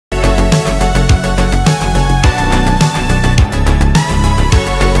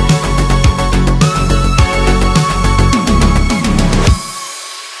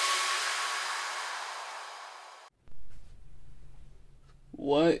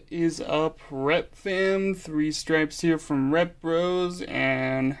What is up, Rep Fam? 3 stripes here from Rep Bros,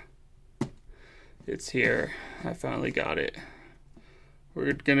 and it's here. I finally got it.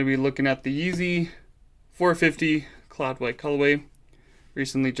 We're gonna be looking at the Yeezy 450 Cloud White colorway.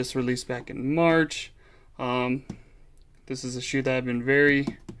 Recently just released back in March. This is a shoe that I've been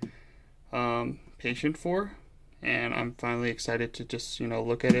very patient for, and I'm finally excited to just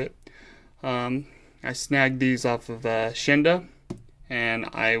look at it. I snagged these off of Shenda, and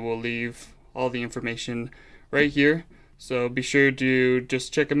I will leave all the information right here. So be sure to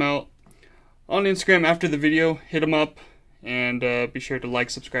just check them out on Instagram after the video. Hit them up, and be sure to like,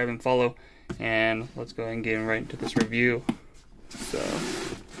 subscribe, and follow. And let's go ahead and get right into this review. So,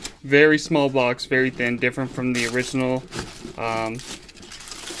 very small box, very thin, different from the original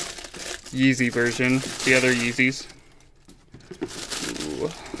Yeezy version, the other Yeezys. Ooh,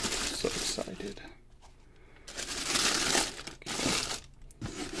 so excited.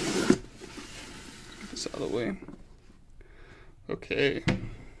 Get this out of the way. Okay.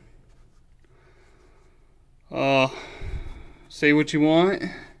 Say what you want.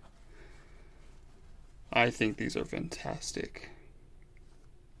 I think these are fantastic.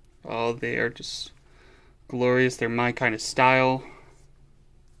 Oh, they are just glorious. They're my kind of style.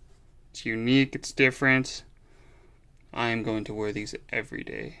 It's unique, it's different. I am going to wear these every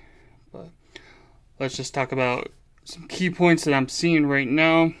day. But let's just talk about some key points that I'm seeing right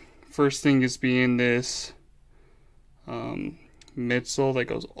now. First thing is being this midsole that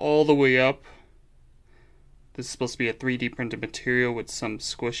goes all the way up. This is supposed to be a 3D printed material with some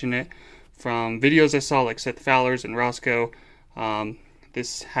squish in it. From videos I saw like Seth Fowler's and Roscoe,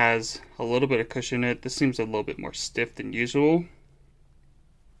 this has a little bit of cushion in it. This seems a little bit more stiff than usual.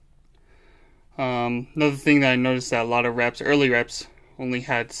 Another thing that I noticed that a lot of reps, early reps, only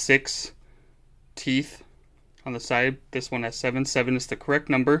had 6 teeth on the side. This one has 7. 7 is the correct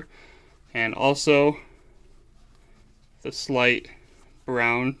number. And also the slight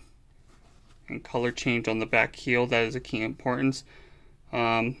brown and color change on the back heel. That is a key importance.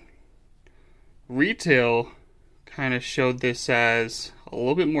 Retail kind of showed this as a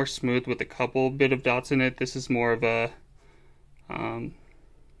little bit more smooth with a couple bit of dots in it. This is more of a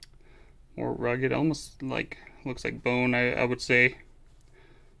more rugged, almost like looks like bone, I would say.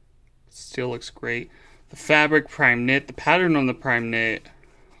 Still looks great. The fabric, prime knit, the pattern on the prime knit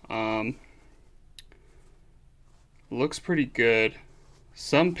looks pretty good.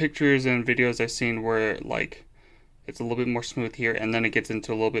 Some pictures and videos I've seen where like it's a little bit more smooth here, and then it gets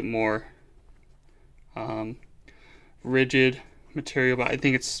into a little bit more rigid material, but I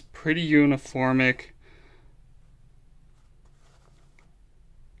think it's pretty uniformic.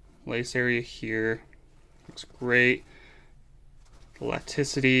 Lace area here looks great. The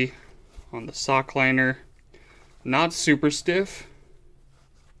elasticity on the sock liner, not super stiff,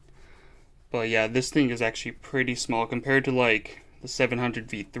 but yeah, this thing is actually pretty small compared to like the 700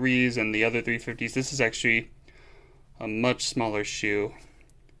 V3s and the other 350s. This is actually a much smaller shoe.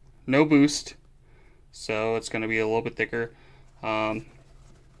 No boost, so it's going to be a little bit thicker. I'm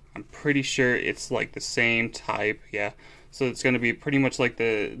pretty sure it's like the same type, yeah. So it's going to be pretty much like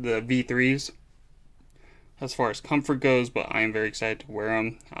the V3s as far as comfort goes, but I am very excited to wear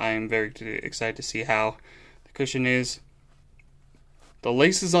them. I am very excited to see how the cushion is. The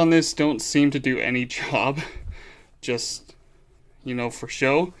laces on this don't seem to do any job, just, for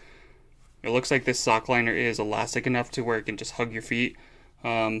show. It looks like this sock liner is elastic enough to where it can just hug your feet.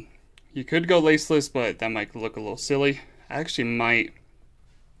 You could go laceless, but that might look a little silly. I actually might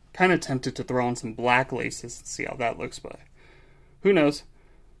kind of tempted to throw on some black laces and see how that looks, but who knows.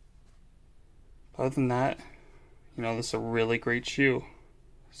 Other than that, this is a really great shoe.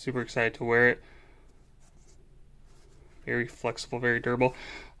 Super excited to wear it. Very flexible, very durable.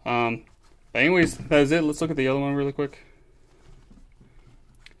 But anyways, that is it. Let's look at the other one really quick.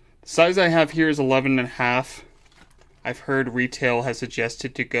 The size I have here is 11.5. I've heard retail has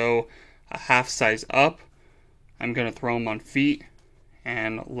suggested to go a half size up. I'm going to throw them on feet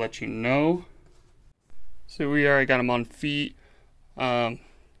and let you know. So I got them on feet, and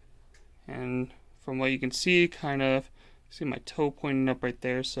from what you can see, kind of see my toe pointing up right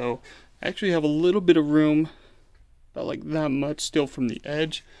there. So I actually have a little bit of room, about like that much still from the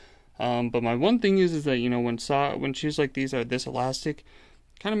edge. But my one thing is that when shoes like these are this elastic,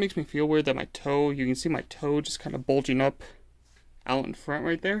 it kind of makes me feel weird that my toe, you can see my toe just kind of bulging up out in front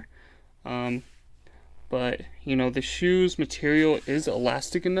right there. But the shoe's material is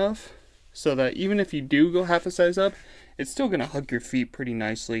elastic enough so that even if you do go half a size up, it's still gonna hug your feet pretty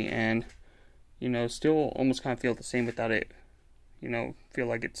nicely, and still almost kind of feel the same without it feel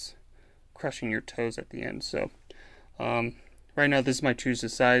like it's crushing your toes at the end. So Right now this is my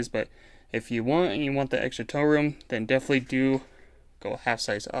choose size, but if you want and you want the extra toe room, then definitely do go half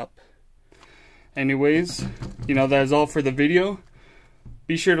size up. Anyways, that is all for the video.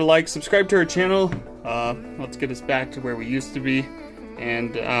 Be sure to like, subscribe to our channel. Let's get us back to where we used to be.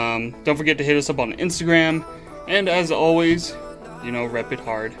 And don't forget to hit us up on Instagram. And as always, rep it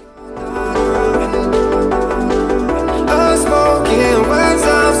hard. Unspoken words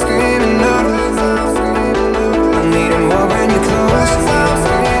of